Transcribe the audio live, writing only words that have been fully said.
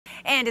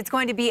And it's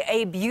going to be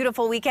a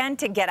beautiful weekend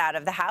to get out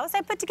of the house.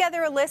 I put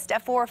together a list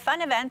of 4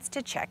 fun events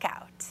to check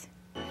out.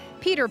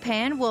 Peter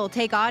Pan will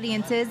take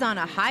audiences on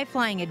a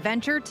high-flying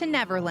adventure to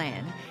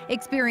Neverland.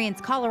 Experience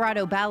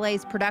Colorado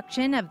Ballet's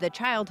production of the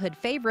childhood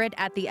favorite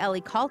at the Ellie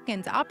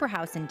Calkins Opera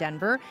House in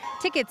Denver.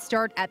 Tickets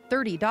start at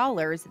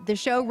 $30. The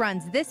show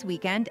runs this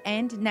weekend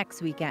and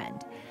next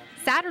weekend.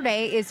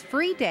 Saturday is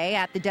free day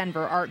at the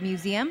Denver Art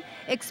Museum.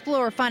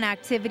 Explore fun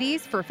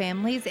activities for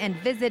families and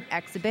visit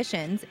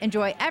exhibitions.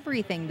 Enjoy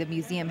everything the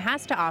museum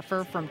has to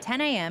offer from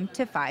 10 a.m.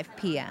 to 5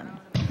 p.m.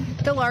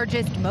 The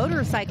largest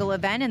motorcycle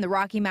event in the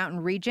Rocky Mountain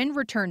region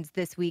returns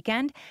this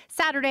weekend.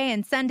 Saturday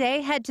and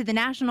Sunday, head to the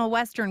National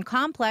Western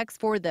Complex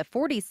for the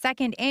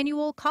 42nd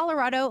Annual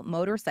Colorado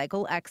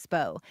Motorcycle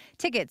Expo.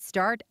 Tickets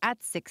start at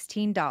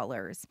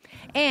 $16.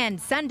 And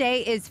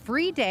Sunday is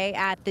free day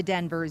at the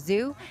Denver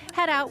Zoo.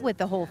 Head out with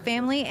the whole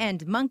family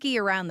and monkey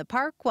around the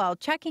park while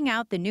checking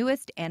out the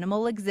newest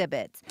animal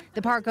exhibits.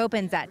 The park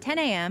opens at 10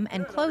 a.m.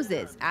 and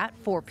closes at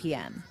 4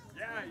 p.m.